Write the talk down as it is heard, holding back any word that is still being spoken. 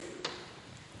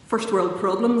First world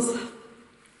problems.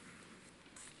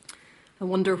 I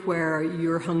wonder where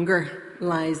your hunger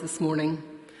lies this morning,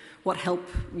 what help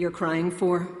you're crying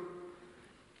for.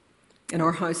 In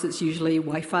our house, it's usually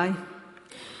Wi-Fi.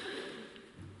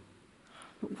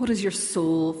 But what does your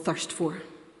soul thirst for?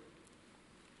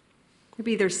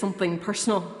 Maybe there's something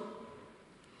personal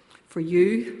for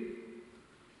you,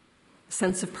 a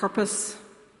sense of purpose,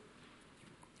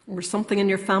 or something in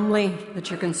your family that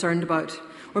you're concerned about,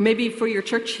 or maybe for your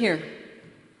church here,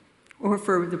 or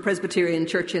for the Presbyterian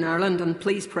Church in Ireland. And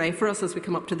please pray for us as we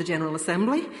come up to the General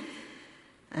Assembly.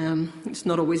 It's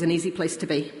not always an easy place to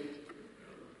be.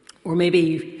 Or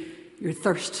maybe your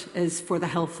thirst is for the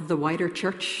health of the wider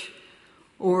church,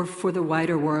 or for the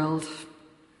wider world,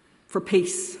 for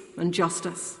peace and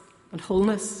justice and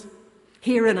wholeness,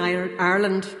 here in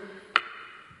Ireland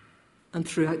and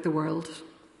throughout the world.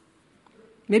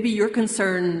 Maybe your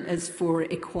concern is for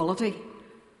equality,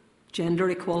 gender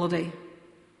equality,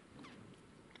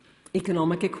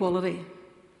 economic equality,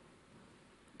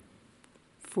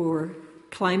 for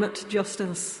climate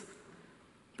justice,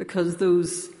 because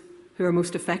those who are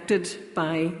most affected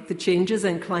by the changes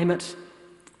in climate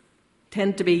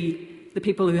tend to be the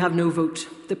people who have no vote,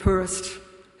 the poorest,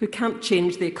 who can't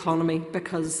change the economy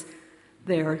because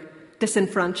they're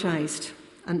disenfranchised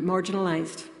and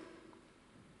marginalised.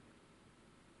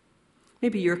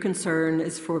 Maybe your concern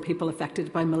is for people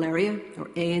affected by malaria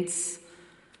or AIDS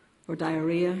or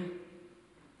diarrhoea,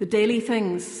 the daily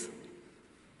things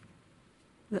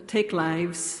that take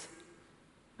lives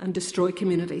and destroy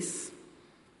communities.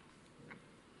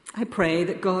 I pray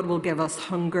that God will give us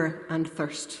hunger and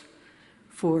thirst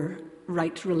for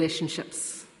right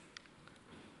relationships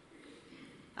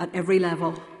at every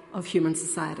level of human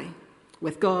society,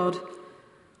 with God,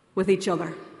 with each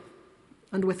other,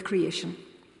 and with creation.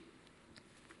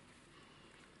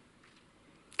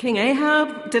 King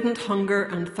Ahab didn't hunger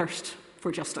and thirst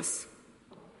for justice.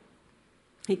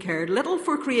 He cared little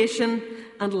for creation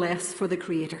and less for the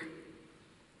Creator.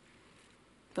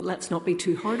 But let's not be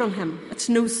too hard on him. It's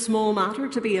no small matter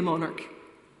to be a monarch.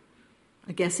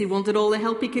 I guess he wanted all the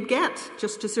help he could get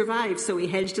just to survive, so he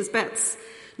hedged his bets,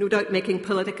 no doubt making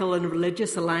political and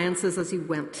religious alliances as he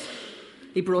went.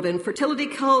 He brought in fertility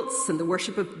cults and the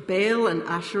worship of Baal and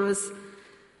Asherahs,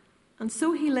 and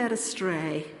so he led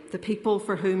astray the people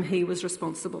for whom he was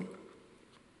responsible.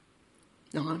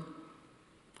 No,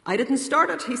 I didn't start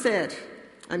it, he said.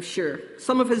 I'm sure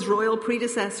some of his royal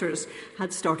predecessors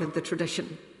had started the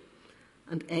tradition,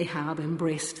 and Ahab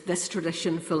embraced this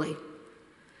tradition fully.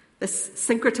 This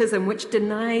syncretism which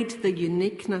denied the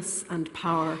uniqueness and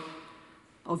power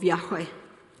of Yahweh,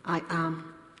 I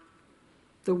am,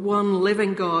 the one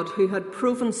living God who had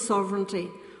proven sovereignty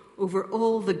over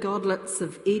all the godlets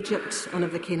of Egypt and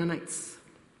of the Canaanites.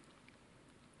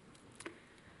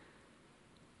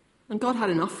 And God had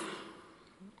enough.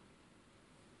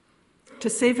 To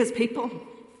save his people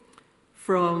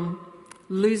from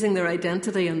losing their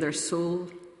identity and their soul,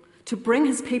 to bring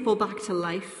his people back to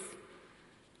life,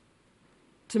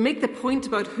 to make the point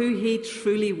about who he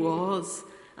truly was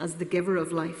as the giver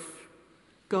of life,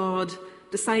 God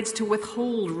decides to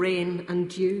withhold rain and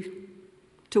dew,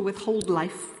 to withhold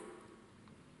life.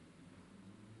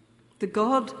 The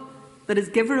God that is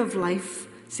giver of life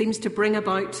seems to bring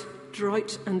about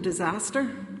drought and disaster.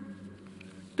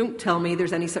 Don't tell me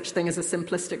there's any such thing as a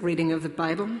simplistic reading of the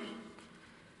Bible.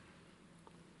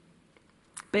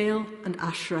 Baal and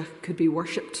Asherah could be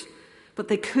worshipped, but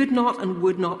they could not and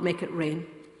would not make it rain.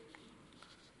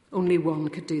 Only one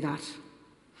could do that.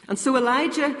 And so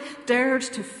Elijah dared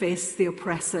to face the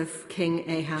oppressive King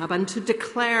Ahab and to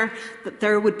declare that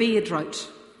there would be a drought.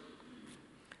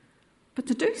 But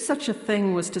to do such a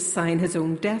thing was to sign his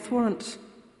own death warrant.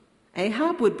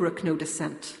 Ahab would brook no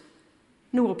dissent.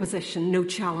 No opposition, no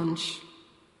challenge.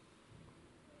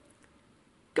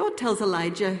 God tells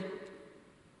Elijah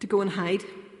to go and hide.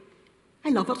 I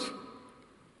love it.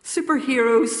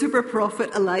 Superhero, super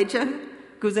prophet Elijah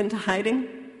goes into hiding.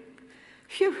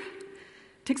 Phew,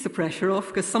 takes the pressure off,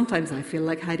 because sometimes I feel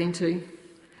like hiding too.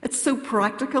 It's so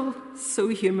practical, so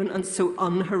human, and so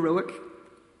unheroic.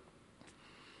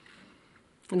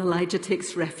 And Elijah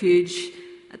takes refuge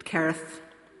at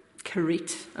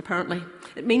Kerit, apparently.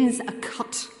 It means a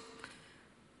cut.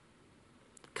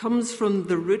 It comes from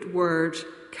the root word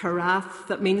karath,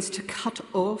 that means to cut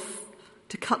off,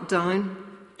 to cut down,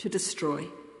 to destroy.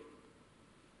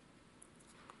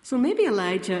 So maybe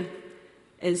Elijah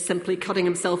is simply cutting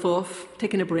himself off,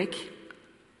 taking a break,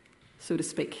 so to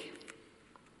speak.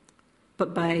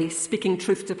 But by speaking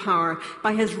truth to power,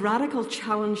 by his radical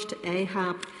challenge to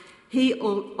Ahab, he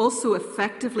also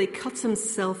effectively cuts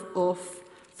himself off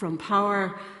from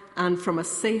power and from a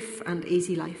safe and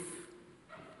easy life.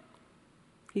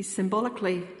 He's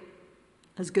symbolically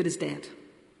as good as dead.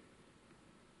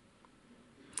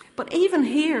 But even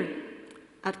here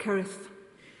at Kerith,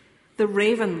 the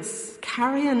ravens,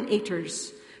 carrion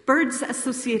eaters, birds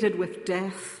associated with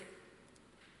death,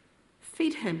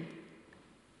 feed him,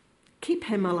 keep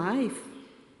him alive.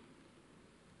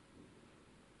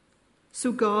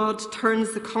 So God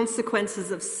turns the consequences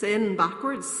of sin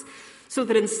backwards, so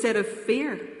that instead of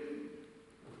fear,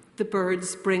 the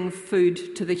birds bring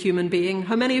food to the human being.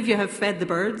 How many of you have fed the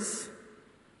birds?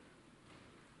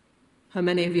 How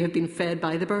many of you have been fed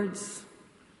by the birds?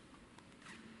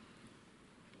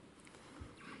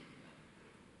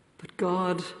 But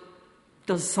God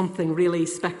does something really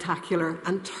spectacular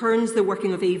and turns the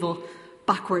working of evil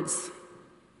backwards,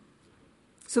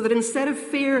 so that instead of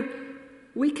fear,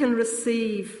 we can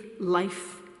receive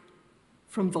life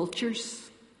from vultures,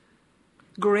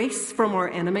 grace from our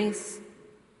enemies.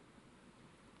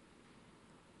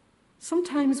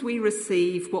 Sometimes we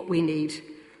receive what we need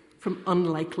from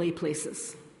unlikely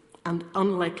places and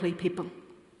unlikely people.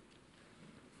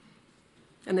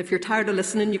 And if you're tired of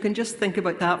listening, you can just think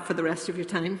about that for the rest of your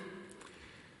time.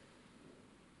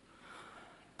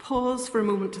 Pause for a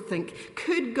moment to think,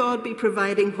 could God be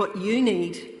providing what you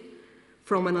need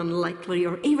from an unlikely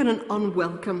or even an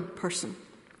unwelcome person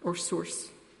or source?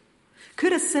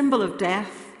 Could a symbol of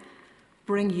death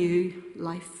bring you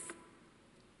life?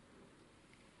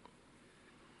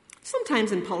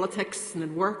 Sometimes in politics and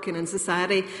in work and in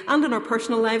society and in our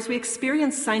personal lives, we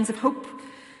experience signs of hope.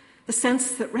 The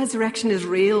sense that resurrection is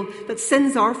real, that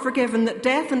sins are forgiven, that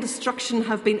death and destruction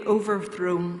have been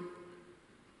overthrown.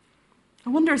 I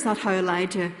wonder, is that how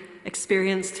Elijah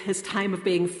experienced his time of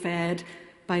being fed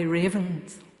by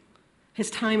ravens, his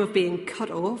time of being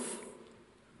cut off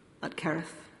at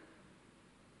Kerith?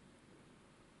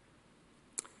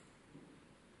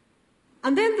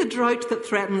 And then the drought that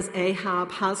threatens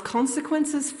Ahab has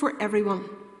consequences for everyone,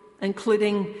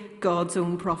 including God's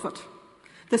own prophet.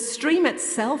 The stream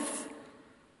itself,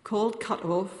 called cut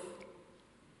off,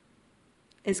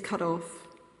 is cut off,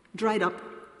 dried up.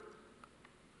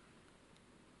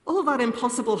 All that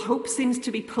impossible hope seems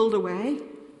to be pulled away.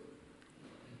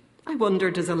 I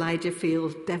wonder, does Elijah feel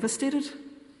devastated,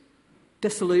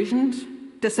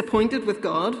 disillusioned, disappointed with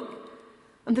God?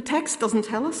 And the text doesn't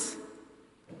tell us.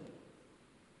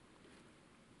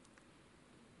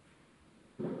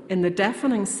 In the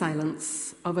deafening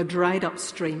silence of a dried-up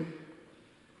stream,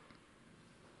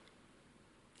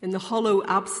 in the hollow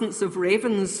absence of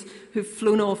ravens who've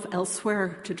flown off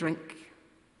elsewhere to drink,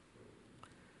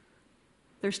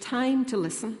 there's time to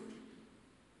listen,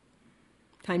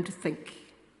 time to think,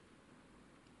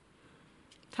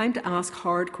 time to ask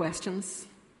hard questions,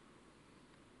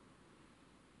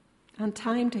 and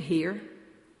time to hear.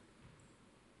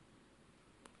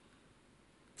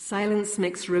 Silence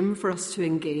makes room for us to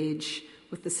engage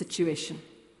with the situation,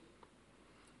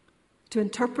 to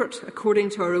interpret according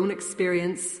to our own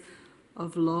experience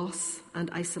of loss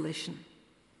and isolation.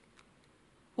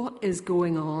 What is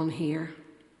going on here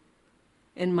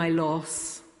in my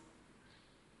loss,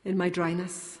 in my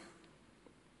dryness?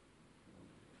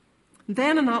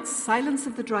 Then in that silence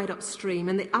of the dried up stream,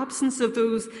 in the absence of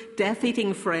those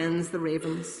death-eating friends, the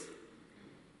ravens,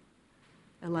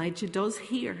 Elijah does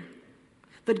hear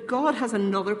that God has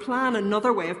another plan,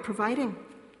 another way of providing.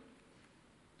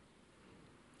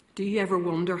 Do you ever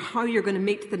wonder how you're going to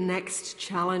meet the next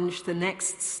challenge, the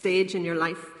next stage in your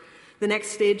life, the next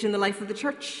stage in the life of the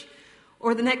church,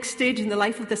 or the next stage in the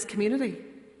life of this community?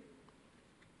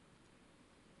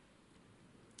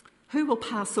 Who will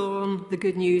pass on the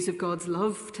good news of God's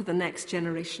love to the next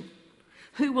generation?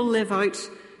 Who will live out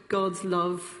God's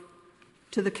love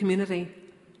to the community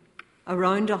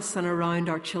around us and around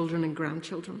our children and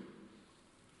grandchildren?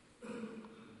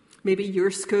 Maybe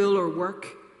your school or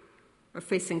work are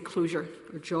facing closure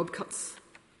or job cuts.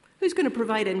 Who's going to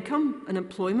provide income and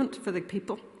employment for the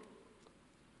people?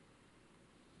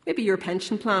 Maybe your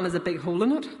pension plan has a big hole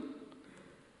in it,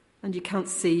 and you can't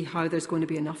see how there's going to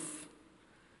be enough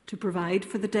to provide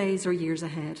for the days or years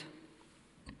ahead.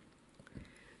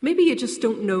 Maybe you just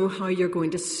don't know how you're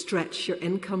going to stretch your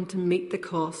income to meet the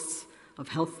costs of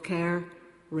healthcare,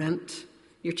 rent,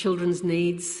 your children's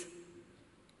needs.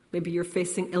 Maybe you're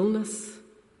facing illness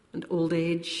and old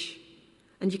age,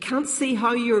 and you can't see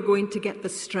how you're going to get the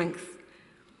strength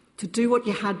to do what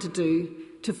you had to do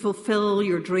to fulfill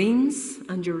your dreams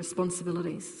and your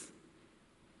responsibilities.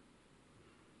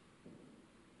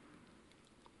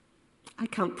 I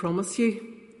can't promise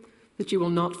you that you will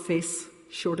not face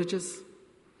shortages.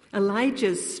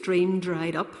 Elijah's stream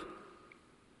dried up.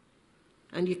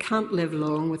 and you can't live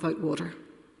long without water.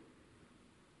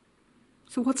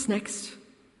 So what's next?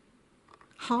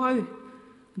 How,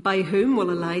 by whom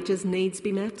will Elijah's needs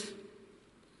be met?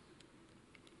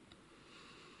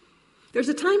 There's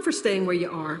a time for staying where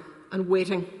you are and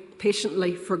waiting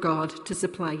patiently for God to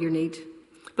supply your need.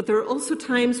 But there are also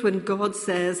times when God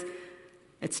says,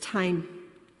 it's time.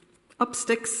 Up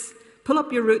sticks, pull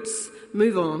up your roots,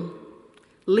 move on.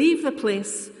 Leave the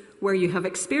place where you have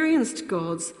experienced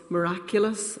God's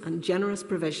miraculous and generous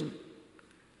provision.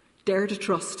 Dare to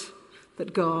trust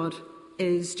that God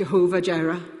is Jehovah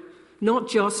Jireh, not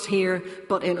just here,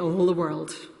 but in all the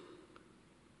world.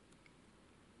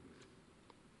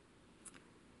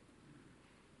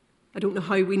 I don't know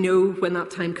how we know when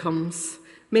that time comes.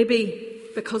 Maybe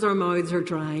because our mouths are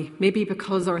dry. Maybe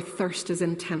because our thirst is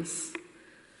intense.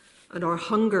 And our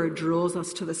hunger draws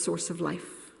us to the source of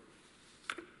life.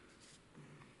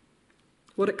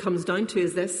 What it comes down to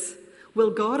is this. Will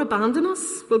God abandon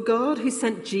us? Will God, who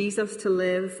sent Jesus to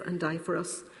live and die for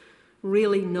us,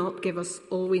 really not give us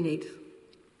all we need?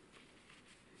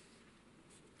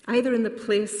 Either in the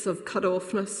place of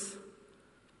cut-offness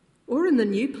or in the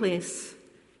new place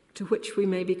to which we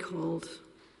may be called.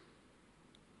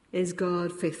 Is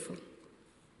God faithful?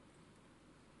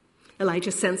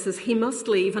 Elijah senses he must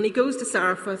leave and he goes to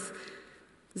Zarephath.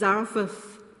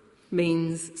 Zarephath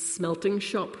means smelting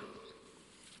shop.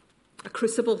 A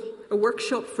crucible, a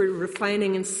workshop for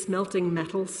refining and smelting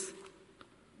metals.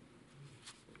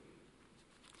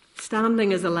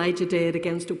 Standing as Elijah did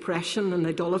against oppression and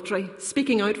idolatry,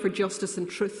 speaking out for justice and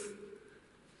truth,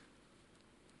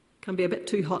 can be a bit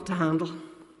too hot to handle.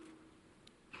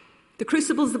 The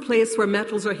crucible is the place where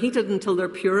metals are heated until they're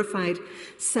purified,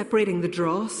 separating the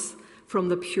dross from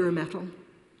the pure metal.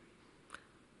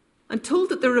 I'm told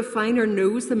that the refiner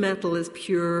knows the metal is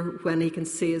pure when he can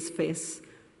see his face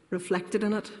reflected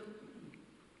in it.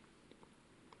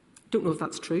 Don't know if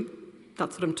that's true.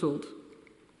 That's what I'm told.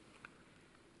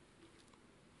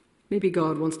 Maybe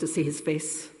God wants to see his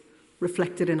face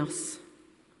reflected in us.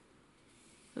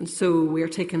 And so we are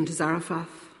taken to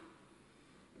Zarephath.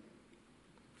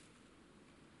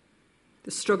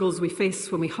 The struggles we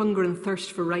face when we hunger and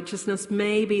thirst for righteousness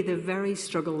may be the very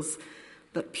struggles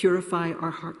that purify our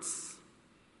hearts.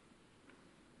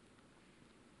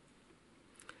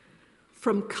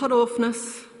 From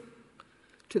cut-offness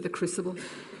to the crucible.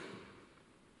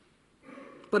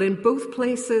 But in both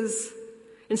places,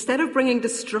 instead of bringing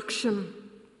destruction,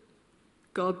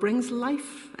 God brings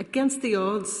life against the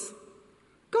odds.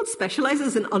 God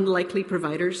specialises in unlikely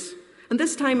providers. And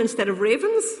this time, instead of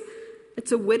ravens,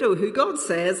 it's a widow who God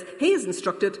says he is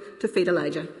instructed to feed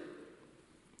Elijah.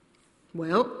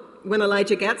 Well, when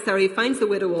Elijah gets there, he finds the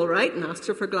widow all right and asks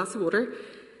her for a glass of water.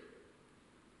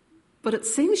 But it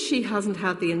seems she hasn't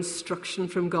had the instruction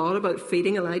from God about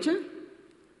feeding Elijah.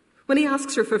 When he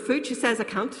asks her for food, she says, I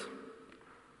can't.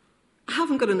 I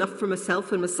haven't got enough for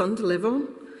myself and my son to live on.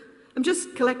 I'm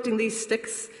just collecting these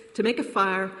sticks to make a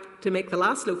fire, to make the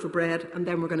last loaf of bread, and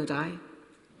then we're going to die.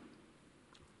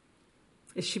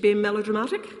 Is she being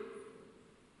melodramatic?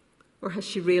 Or has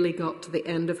she really got to the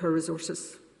end of her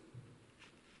resources?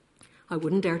 I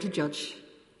wouldn't dare to judge.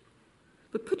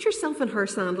 But put yourself in her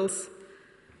sandals.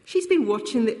 She's been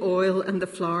watching the oil and the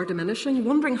flour diminishing,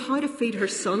 wondering how to feed her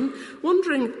son,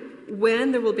 wondering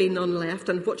when there will be none left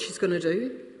and what she's going to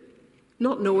do,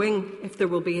 not knowing if there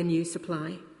will be a new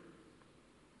supply.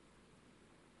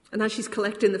 And as she's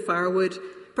collecting the firewood,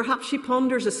 perhaps she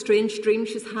ponders a strange dream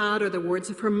she's had or the words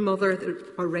of her mother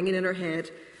that are ringing in her head,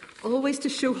 always to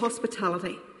show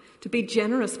hospitality, to be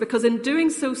generous, because in doing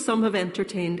so some have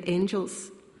entertained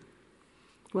angels.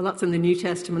 Well, that's in the New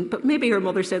Testament, but maybe her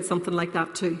mother said something like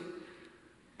that too.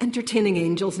 Entertaining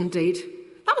angels indeed.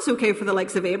 That was okay for the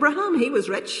likes of Abraham. He was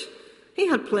rich. He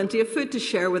had plenty of food to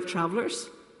share with travellers.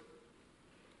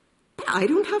 But I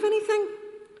don't have anything.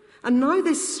 And now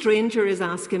this stranger is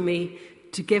asking me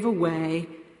to give away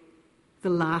the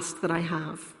last that I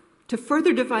have, to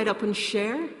further divide up and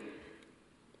share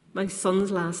my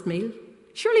son's last meal.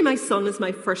 Surely my son is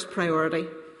my first priority.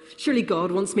 Surely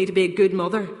God wants me to be a good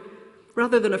mother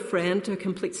rather than a friend to a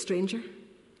complete stranger.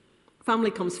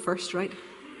 Family comes first, right?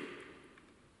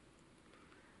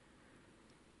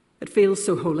 It feels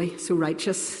so holy, so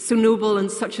righteous, so noble, and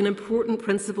such an important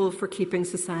principle for keeping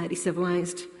society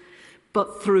civilised.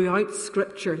 But throughout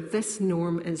Scripture, this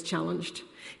norm is challenged.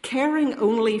 Caring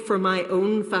only for my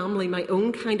own family, my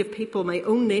own kind of people, my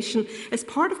own nation, is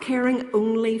part of caring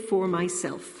only for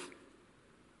myself.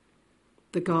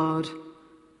 The God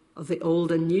of the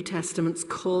Old and New Testaments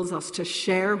calls us to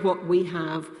share what we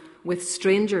have with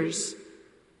strangers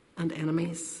and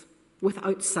enemies, with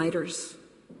outsiders.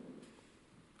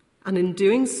 And in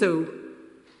doing so,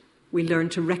 we learn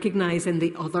to recognize in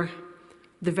the other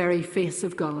the very face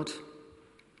of God.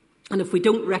 And if we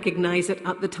don't recognize it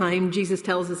at the time, Jesus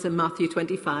tells us in Matthew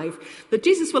 25 that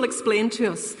Jesus will explain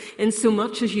to us, in so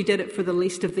much as you did it for the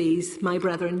least of these, my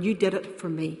brethren, you did it for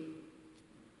me.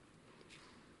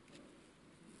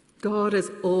 God is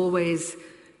always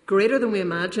greater than we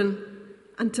imagine,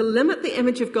 and to limit the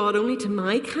image of God only to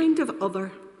my kind of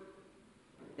other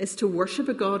is to worship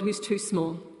a God who's too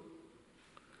small.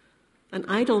 An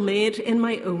idol made in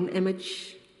my own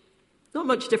image, not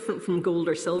much different from gold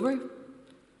or silver.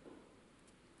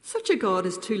 Such a God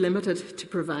is too limited to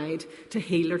provide, to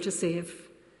heal or to save.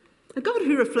 A God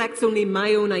who reflects only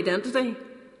my own identity,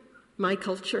 my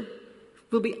culture,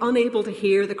 will be unable to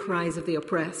hear the cries of the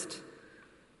oppressed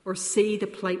or see the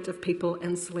plight of people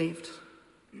enslaved.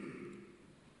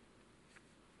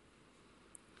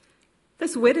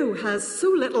 This widow has so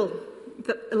little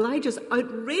that Elijah's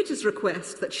outrageous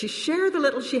request that she share the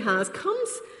little she has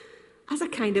comes as a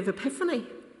kind of epiphany.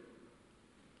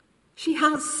 She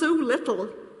has so little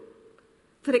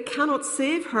that it cannot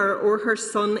save her or her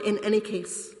son in any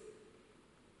case.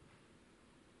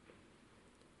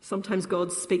 Sometimes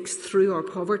God speaks through our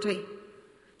poverty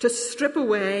to strip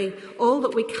away all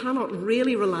that we cannot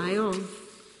really rely on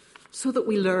so that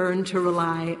we learn to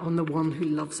rely on the one who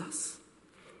loves us.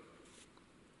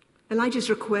 Elijah's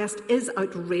request is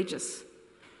outrageous,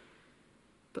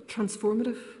 but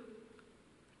transformative.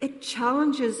 It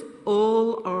challenges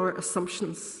all our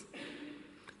assumptions.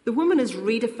 The woman is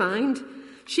redefined.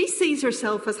 She sees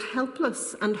herself as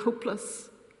helpless and hopeless,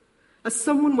 as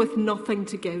someone with nothing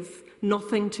to give,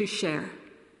 nothing to share.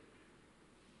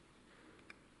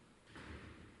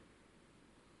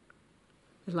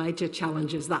 Elijah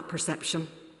challenges that perception.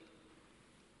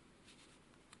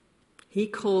 He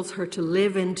calls her to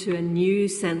live into a new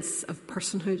sense of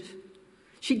personhood.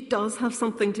 She does have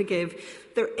something to give.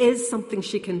 There is something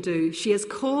she can do. She is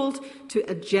called to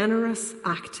a generous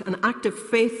act, an act of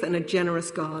faith in a generous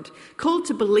God, called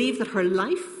to believe that her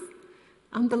life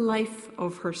and the life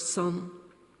of her son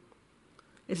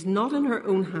is not in her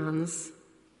own hands,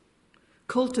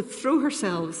 called to throw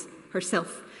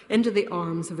herself into the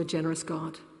arms of a generous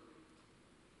God.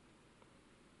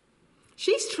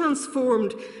 She's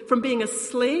transformed from being a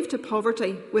slave to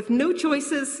poverty with no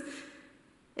choices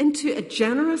into a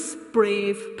generous,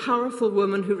 brave, powerful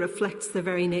woman who reflects the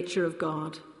very nature of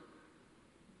God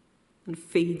and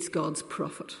feeds God's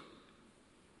prophet.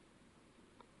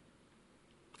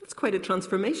 That's quite a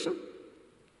transformation.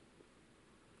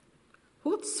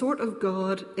 What sort of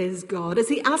God is God? Is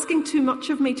he asking too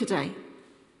much of me today?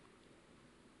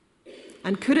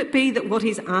 And could it be that what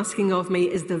he's asking of me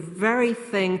is the very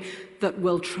thing that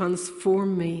will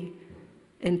transform me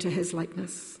into his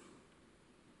likeness?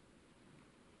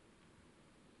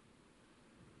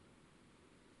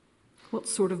 What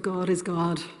sort of God is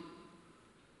God?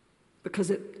 Because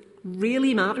it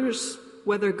really matters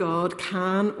whether God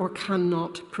can or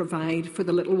cannot provide for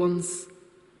the little ones.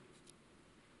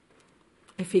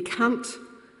 If he can't,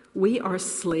 we are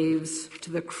slaves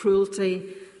to the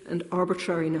cruelty and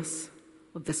arbitrariness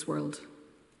of this world.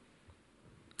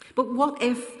 But what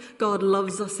if God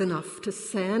loves us enough to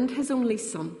send his only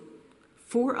Son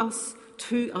for us,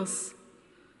 to us?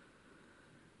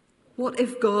 What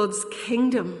if God's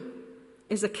kingdom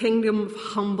is a kingdom of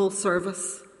humble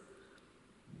service?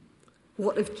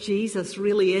 What if Jesus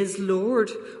really is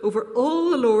Lord over all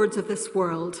the lords of this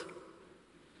world,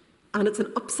 and it's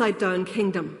an upside-down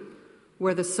kingdom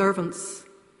where the servants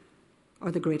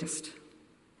are the greatest?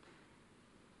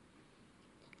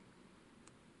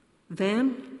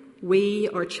 Then we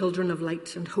are children of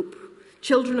light and hope,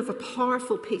 children of a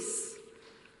powerful peace,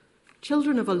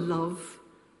 children of a love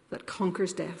that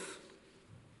conquers death.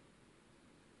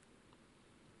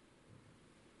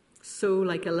 So,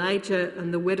 like Elijah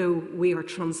and the widow, we are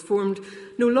transformed,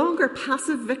 no longer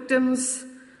passive victims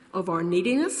of our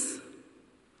neediness,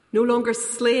 no longer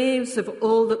slaves of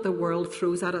all that the world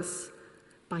throws at us.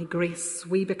 By grace,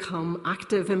 we become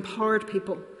active, empowered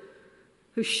people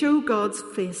who show God's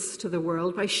face to the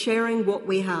world by sharing what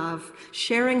we have,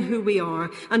 sharing who we are,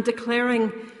 and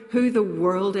declaring who the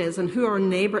world is and who our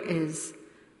neighbour is.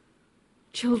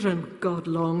 Children God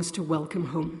longs to welcome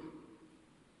home.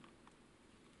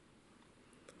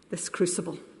 This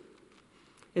crucible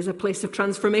is a place of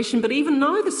transformation, but even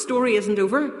now the story isn't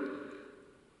over.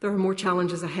 There are more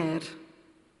challenges ahead.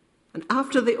 And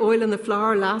after the oil and the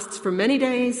flour lasts for many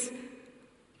days,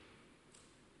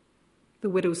 the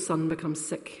widow's son becomes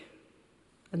sick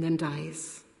and then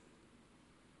dies.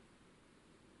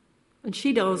 And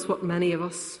she does what many of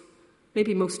us,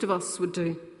 maybe most of us, would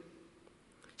do.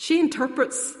 She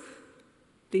interprets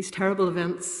these terrible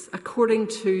events according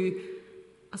to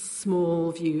a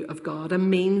small view of God, a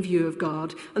mean view of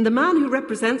God. And the man who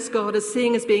represents God is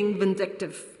seen as being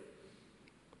vindictive,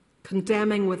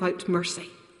 condemning without mercy.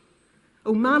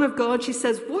 "O man of God," she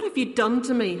says, "what have you done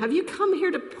to me? Have you come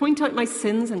here to point out my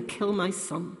sins and kill my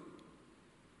son?"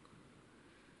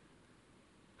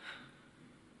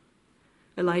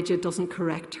 Elijah doesn't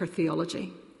correct her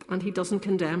theology, and he doesn't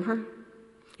condemn her.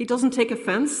 He doesn't take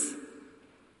offence.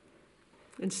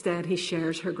 Instead, he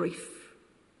shares her grief.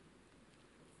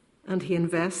 And he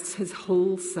invests his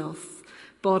whole self,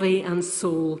 body and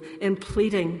soul, in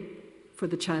pleading for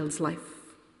the child's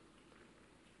life.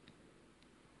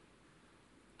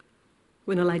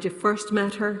 When Elijah first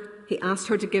met her, he asked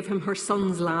her to give him her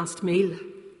son's last meal.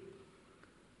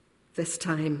 This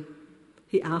time,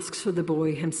 he asks for the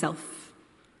boy himself,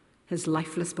 his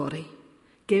lifeless body.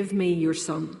 "Give me your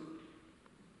son."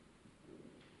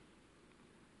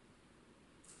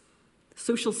 The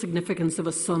social significance of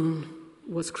a son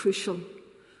was crucial.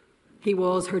 He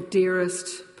was her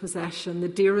dearest possession, the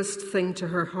dearest thing to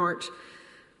her heart.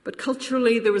 But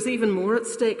culturally, there was even more at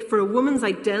stake, for a woman's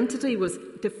identity was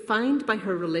defined by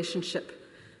her relationship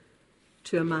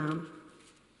to a man.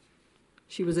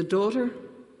 She was a daughter,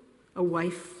 a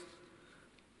wife,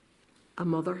 a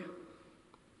mother.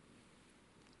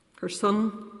 Her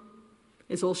son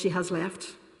is all she has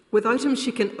left. Without him,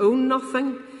 she can own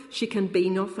nothing, she can be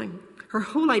nothing. Her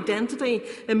whole identity,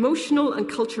 emotional and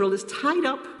cultural, is tied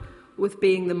up with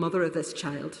being the mother of this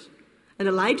child. And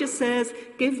Elijah says,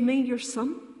 "Give me your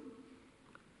son."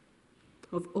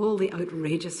 Of all the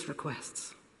outrageous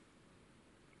requests.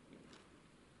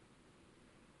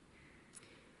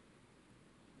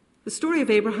 The story of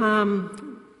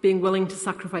Abraham being willing to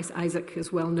sacrifice Isaac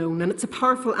is well known, and it's a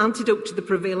powerful antidote to the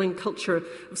prevailing culture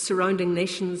of surrounding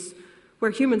nations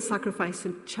where human sacrifice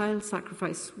and child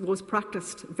sacrifice was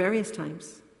practiced various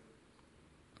times.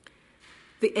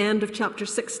 The end of chapter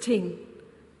 16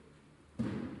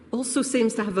 also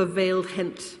seems to have a veiled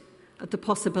hint at the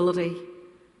possibility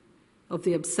of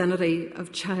the obscenity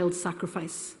of child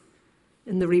sacrifice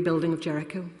in the rebuilding of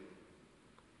Jericho,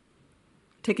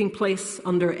 taking place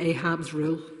under Ahab's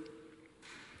rule.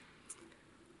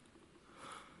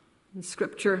 And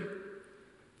Scripture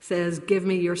says, "Give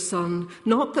me your son,"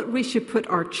 not that we should put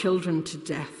our children to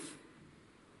death,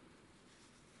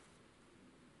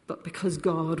 but because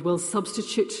God will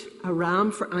substitute a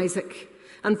ram for Isaac,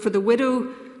 and for the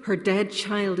widow, her dead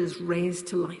child is raised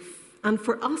to life. And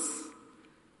for us,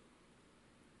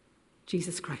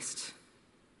 Jesus Christ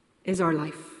is our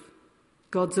life,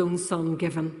 God's own Son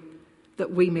given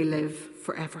that we may live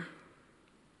forever.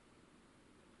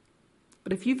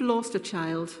 But if you've lost a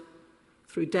child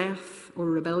through death or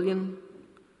rebellion,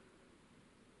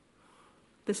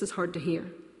 this is hard to hear.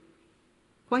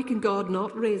 Why can God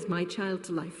not raise my child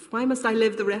to life? Why must I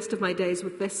live the rest of my days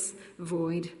with this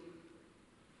void?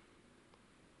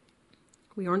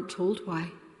 We aren't told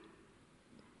why.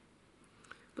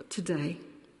 But today,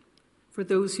 for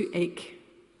those who ache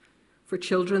for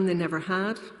children they never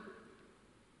had,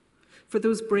 for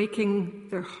those breaking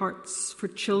their hearts for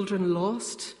children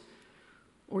lost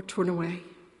or torn away,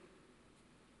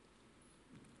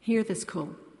 hear this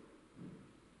call.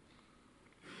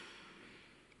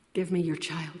 Give me your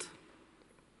child.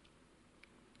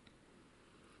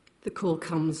 The call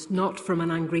comes not from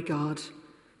an angry God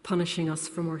punishing us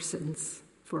for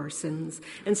our sins.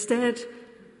 Instead,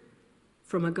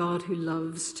 from a God who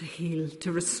loves to heal,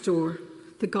 to restore,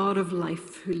 the God of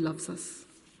life who loves us.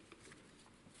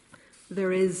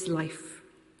 There is life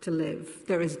to live.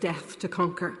 There is death to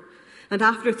conquer. And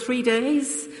after 3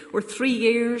 days, or 3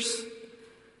 years,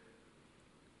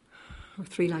 or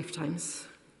 3 lifetimes,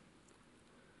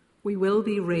 we will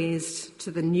be raised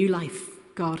to the new life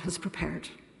God has prepared.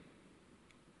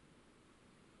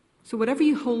 So whatever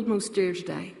you hold most dear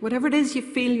today, whatever it is you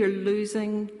feel you're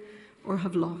losing or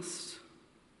have lost,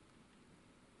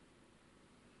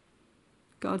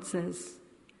 God says,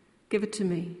 give it to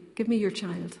me. Give me your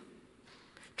child.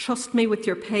 Trust me with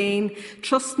your pain.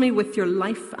 Trust me with your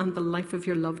life and the life of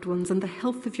your loved ones and the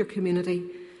health of your community.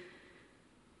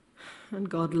 And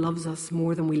God loves us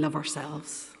more than we love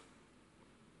ourselves.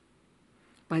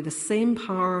 By the same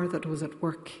power that was at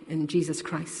work in Jesus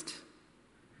Christ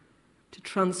to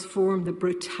transform the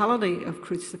brutality of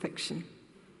crucifixion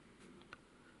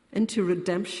into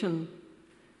redemption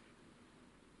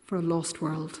for a lost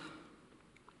world.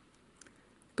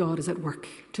 God is at work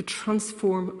to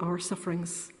transform our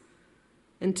sufferings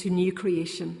into new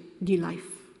creation, new life.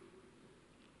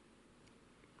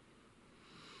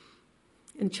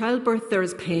 In childbirth, there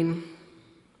is pain.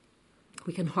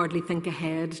 We can hardly think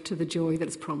ahead to the joy that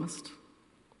is promised.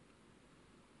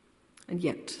 And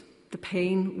yet the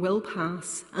pain will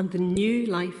pass and the new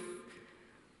life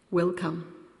will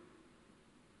come.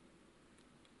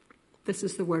 This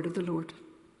is the word of the Lord.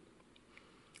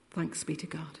 Thanks be to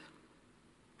God.